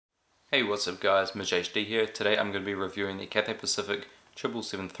Hey, what's up guys, Midge HD here. Today I'm going to be reviewing the Cathay Pacific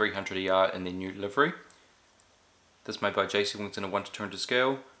 777-300ER in the new livery. This is made by JC Wings in a 1 to 200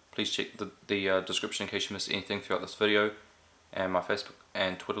 scale. Please check the description in case you missed anything throughout this video. And my Facebook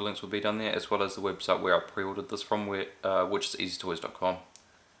and Twitter links will be down there, as well as the website where I pre-ordered this from, which is easytoys.com.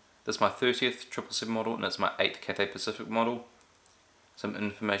 This is my 30th 777 model and it's my 8th Cathay Pacific model. Some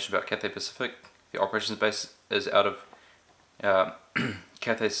information about Cathay Pacific. The operations base is out of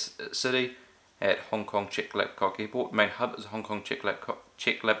Cathay City at Hong Kong Chek Lap Kok Airport. Main hub is Hong Kong Chek Lap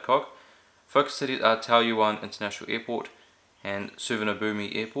Kok. Focus cities are Taoyuan International Airport and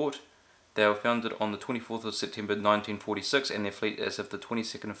Suvarnabhumi Airport. They were founded on the 24th of September 1946 and their fleet as of the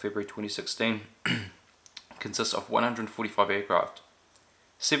 22nd of February 2016 consists of 145 aircraft,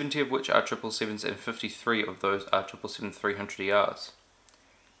 70 of which are 777s and 53 of those are 777-300ERs.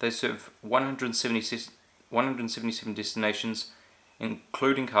 They serve 177 destinations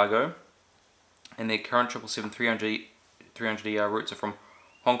including cargo, and their current 777-300ER routes are from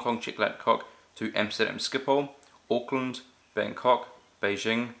Hong Kong Chek Lap Kok to Amsterdam Schiphol, Auckland, Bangkok,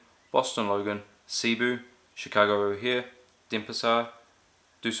 Beijing, Boston Logan, Cebu, Chicago O'Hare, Denpasar,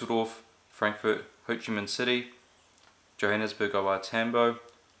 Dusseldorf, Frankfurt, Ho Chi Minh City, Johannesburg OR Tambo,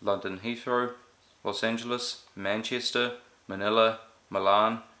 London Heathrow, Los Angeles, Manchester, Manila,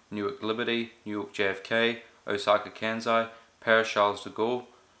 Milan, Newark Liberty, New York JFK, Osaka Kansai, Paris Charles de Gaulle,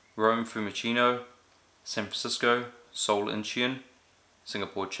 Rome Fiumicino, San Francisco, Seoul Incheon,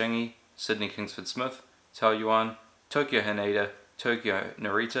 Singapore Changi, Sydney Kingsford Smith, Taoyuan, Tokyo Haneda, Tokyo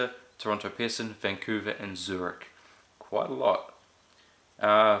Narita, Toronto Pearson, Vancouver and Zurich. Quite a lot.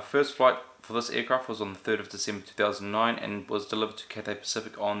 First flight for this aircraft was on the 3rd of December 2009 and was delivered to Cathay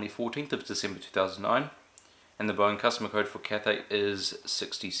Pacific on the 14th of December 2009. And the Boeing customer code for Cathay is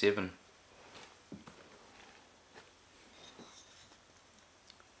 67.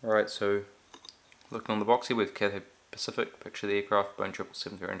 Alright, so looking on the box here with Cathay Pacific, picture the aircraft, Boeing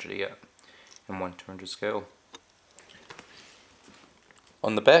 777-300ER and 1 to 200 scale.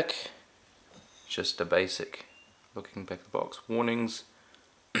 On the back, just a basic looking back of the box. Warnings,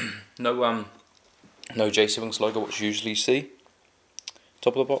 no JC Wings logo which you usually see.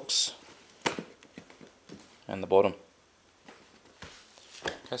 Top of the box and the bottom.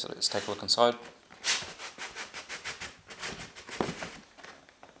 Okay, so let's take a look inside.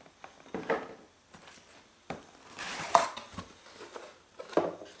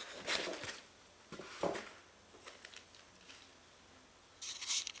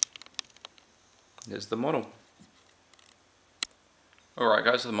 There's the model. Alright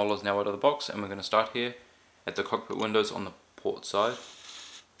guys, so the model is now out of the box and we're going to start here at the cockpit windows on the port side.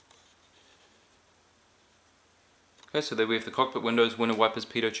 Okay, so there we have the cockpit windows, window wipers,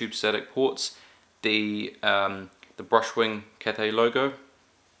 pitot tube, static ports, the brushwing Cathay logo.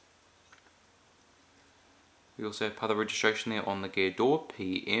 We also have part of the registration there on the gear door,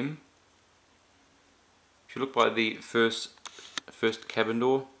 PM. If you look by the first cabin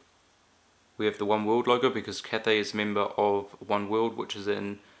door, we have the Oneworld logo because Cathay is a member of Oneworld, which is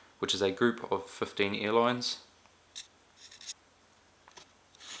a group of 15 airlines.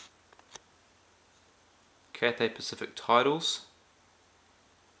 Cathay Pacific titles,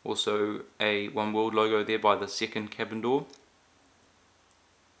 also a Oneworld logo there by the second cabin door.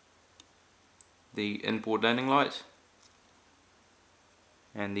 The inboard landing light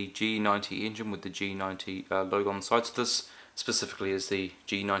and the G90 engine with the G90 logo on the side. So this specifically is the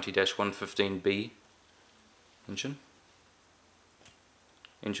G90-115B engine.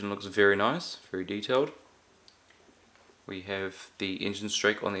 Engine looks very nice, very detailed. We have the engine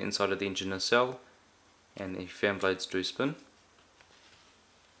strake on the inside of the engine nacelle and the fan blades do spin.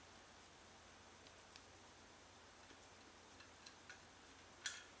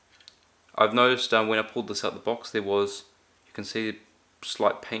 I've noticed when I pulled this out of the box you can see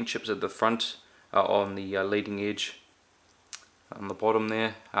slight paint chips at the front on the leading edge. On the bottom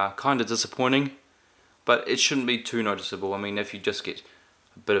there, kind of disappointing, but it shouldn't be too noticeable. I mean, if you just get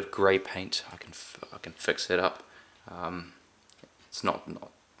a bit of grey paint, I can fix that up. It's not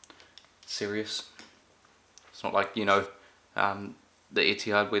serious. It's not like, you know, the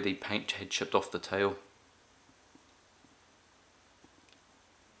Etihad where the paint had chipped off the tail.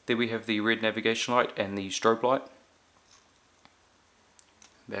 There we have the red navigation light and the strobe light.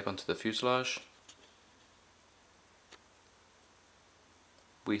 Back onto the fuselage.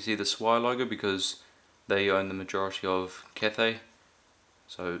 We see the Swire logo because they own the majority of Cathay,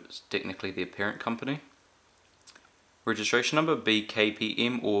 so it's technically their parent company. Registration number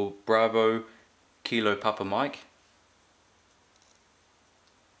B-KPM or Bravo Kilo Papa Mike.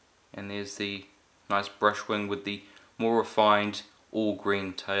 And there's the nice brush wing with the more refined all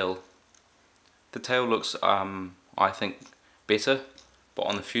green tail The tail looks, I think, better, but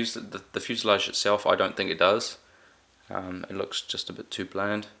on the fuselage itself, I don't think it does. It looks just a bit too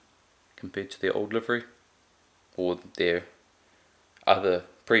bland compared to their old livery, or their other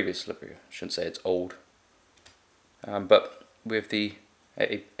previous livery. I shouldn't say it's old. But we have the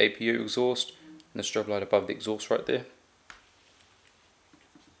APU exhaust and the strobe light above the exhaust right there.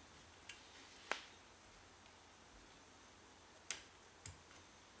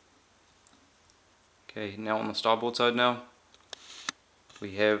 Okay, now on the starboard side now,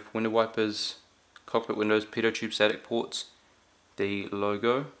 we have window wipers, cockpit windows, pitot tube static ports, the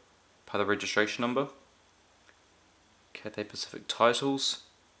logo, part of the registration number, Cathay Pacific titles,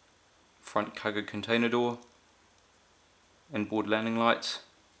 front cargo container door, inboard landing lights,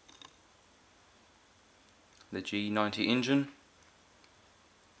 the G90 engine.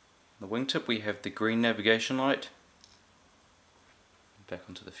 On the wingtip we have the green navigation light. Back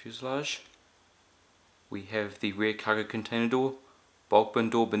onto the fuselage. We have the rear cargo container door, bulk bin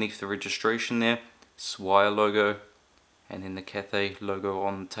door beneath the registration there, Swire logo, and then the Cathay logo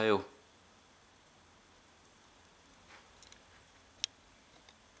on the tail.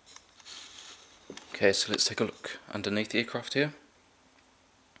 Okay, so let's take a look underneath the aircraft here.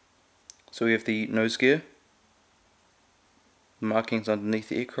 So we have the nose gear, markings underneath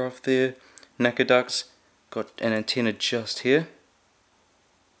the aircraft there, NACA ducts, got an antenna just here,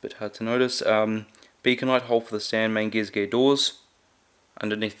 bit hard to notice, beacon light, hole for the stand, main gears, gear doors,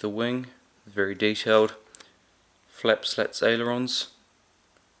 underneath the wing, very detailed, flap slats, ailerons,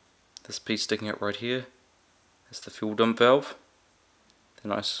 this piece sticking out right here, that's the fuel dump valve, the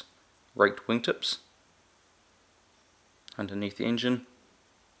nice raked wingtips, underneath the engine.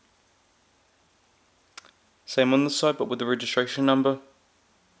 Same on this side but with the registration number.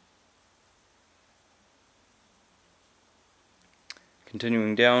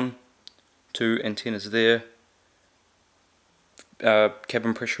 Continuing down, two antennas there,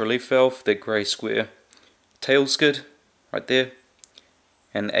 cabin pressure relief valve, the grey square tail skid right there,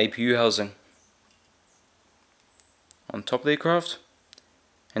 and the APU housing. On top of the aircraft,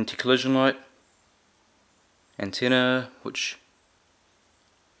 anti-collision light, antenna, which,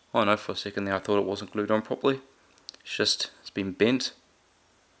 oh no, for a second there I thought it wasn't glued on properly, it's been bent.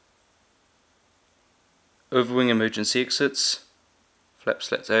 Overwing emergency exits, flap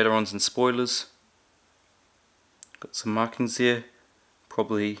slats, ailerons and spoilers. Got some markings there,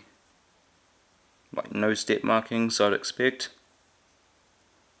 probably like no step markings I'd expect.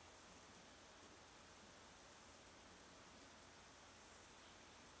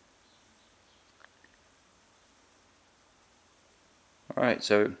 Alright,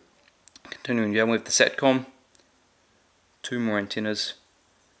 so continuing down with the SATCOM, two more antennas,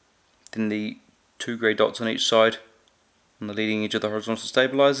 then the two grey dots on each side on the leading edge of the horizontal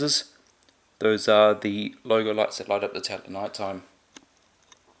stabilizers. Those are the logo lights that light up the tail at night time.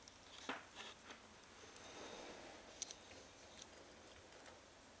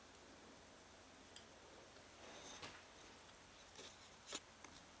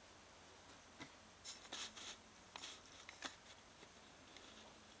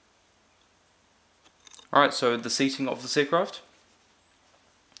 Alright, so the seating of this aircraft.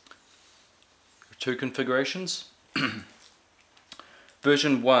 Two configurations.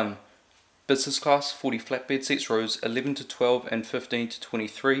 Version 1, business class, 40 flatbed seats, rows 11 to 12 and 15 to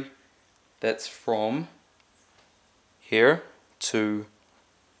 23. That's from here to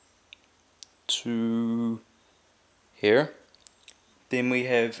here. Then we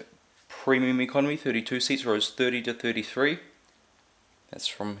have premium economy, 32 seats, rows 30 to 33. That's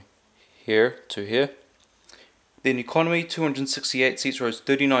from here to here. Then economy, 268 seats, rows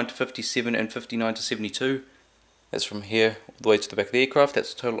 39 to 57 and 59 to 72. That's from here all the way to the back of the aircraft.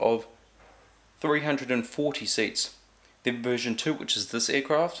 That's a total of 340 seats. Then version 2, which is this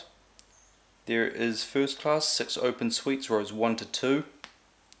aircraft, there is first class, 6 open suites, rows 1 to 2.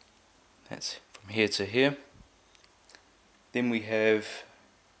 That's from here to here. Then we have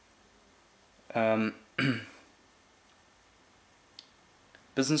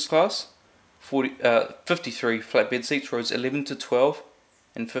business class, 53 flatbed seats, rows 11 to 12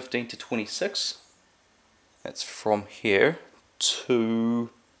 and 15 to 26. That's from here to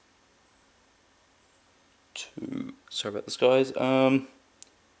sorry about this guys,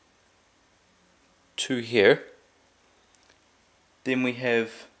 to here. Then we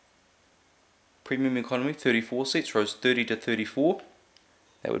have premium economy, 34 seats, rows 30 to 34.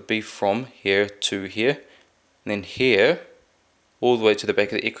 That would be from here to here. And then here all the way to the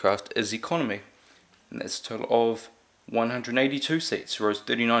back of the aircraft is economy, and that's a total of 182 seats, rows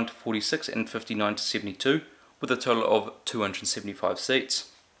 39 to 46 and 59 to 72, with a total of 275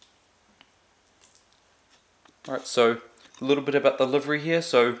 seats. Alright, so a little bit about the livery here.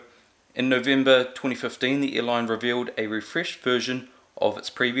 So in November 2015, the airline revealed a refreshed version of its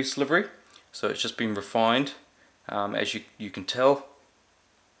previous livery. So it's just been refined, as you can tell,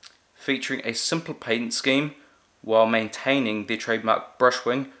 featuring a simpler paint scheme while maintaining their trademark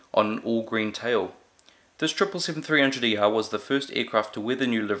brushwing on an all-green tail. This 777-300ER was the first aircraft to wear the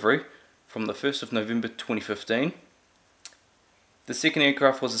new livery from the 1st of November 2015. The second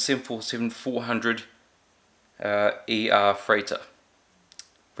aircraft was a 747-400 ER freighter,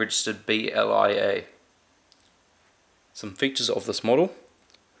 registered B-LIA. Some features of this model: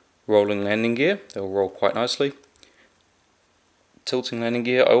 rolling landing gear, they'll roll quite nicely. Tilting landing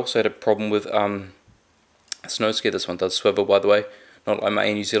gear. I also had a problem with snow ski. This one does swivel, by the way, not like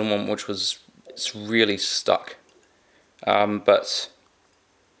my New Zealand one, which was really stuck. But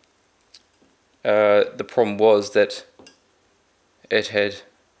the problem was that it had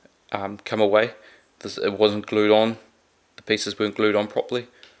come away. It wasn't glued on. The pieces weren't glued on properly,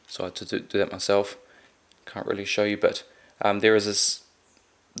 so I had to do that myself. Can't really show you, but there is this.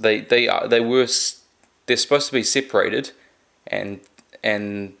 They're supposed to be separated, and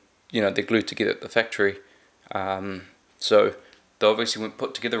you know, they're glued together at the factory. So they obviously weren't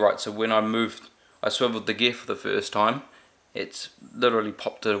put together right. So when I swiveled the gear for the first time, it literally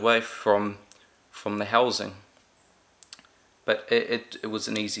popped it away from the housing. But it was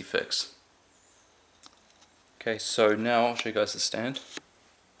an easy fix. Okay, so now I'll show you guys the stand.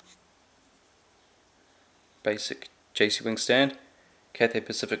 Basic JC Wing stand, Cathay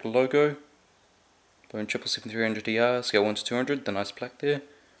Pacific logo, Boeing 777-300ER, scale 1 to 200, the nice plaque there,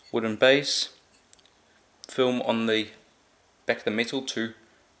 wooden base, film on the back of the metal to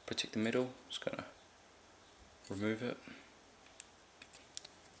protect the metal. Just gonna remove it.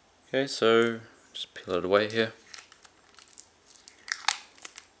 Okay, so just peel it away here.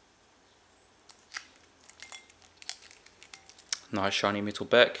 Nice shiny metal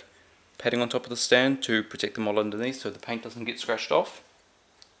back, padding on top of the stand to protect the model underneath so the paint doesn't get scratched off.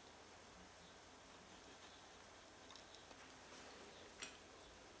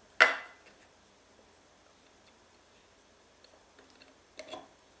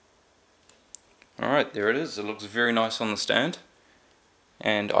 Alright, there it is. It looks very nice on the stand,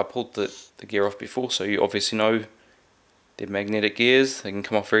 and I pulled the gear off before, so you obviously know they're magnetic gears. They can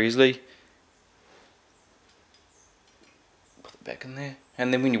come off very easily. Back in there,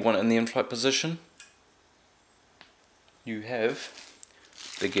 and then when you want it in the in-flight position, you have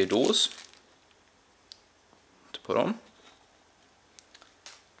the gear doors to put on.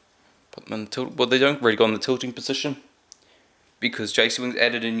 Put them in the tilt. Well, they don't really go in the tilting position because JC Wings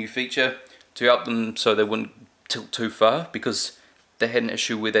added a new feature to help them so they wouldn't tilt too far, because they had an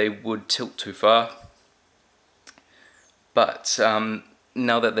issue where they would tilt too far. But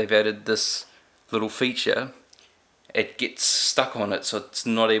now that they've added this little feature, it gets stuck on it, so it's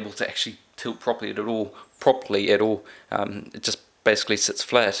not able to actually tilt properly at all. It just basically sits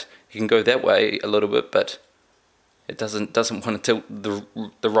flat. You can go that way a little bit, but it doesn't want to tilt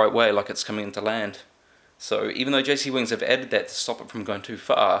the right way, like it's coming into land. So even though JC Wings have added that to stop it from going too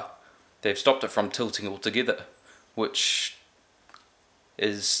far, they've stopped it from tilting altogether, which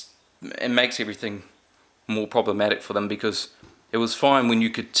it makes everything more problematic for them, because it was fine when you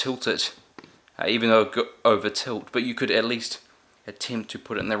could tilt it, even though it got over tilt, but you could at least attempt to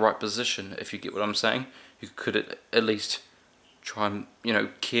put it in the right position, if you get what I'm saying. You could at least try and, you know,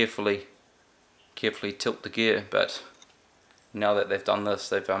 carefully tilt the gear. But now that they've done this,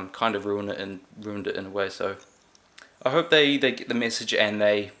 they've kind of ruined it in a way. So I hope they get the message and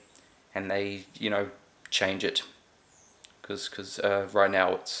they you know, change it, because right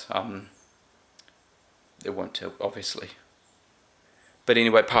now it's it won't tilt, obviously. But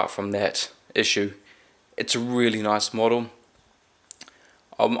anyway, apart from that issue, it's a really nice model.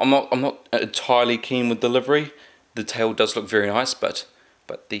 I'm not entirely keen with the livery. The tail does look very nice, but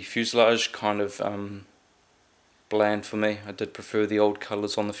the fuselage kind of bland for me. I did prefer the old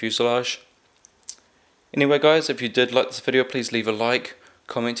colours on the fuselage. Anyway guys, if you did like this video, please leave a like,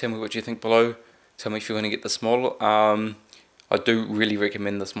 comment, tell me what you think below, tell me if you're going to get this model. I do really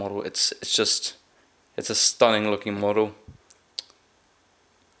recommend this model. It's a stunning looking model.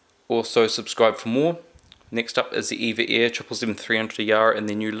 Also subscribe for more. Next up is the EVA Air 777-300ER in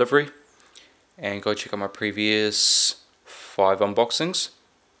the new livery, and go check out my previous 5 unboxings.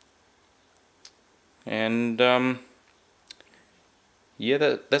 And yeah,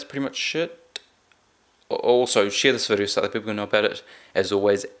 that's pretty much it. Also share this video so other people can know about it, as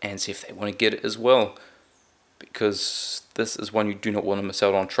always, and see if they want to get it as well, because this is one you do not want to miss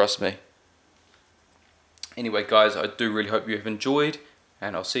out on, trust me. Anyway guys, I do really hope you have enjoyed,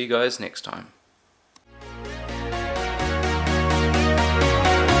 and I'll see you guys next time.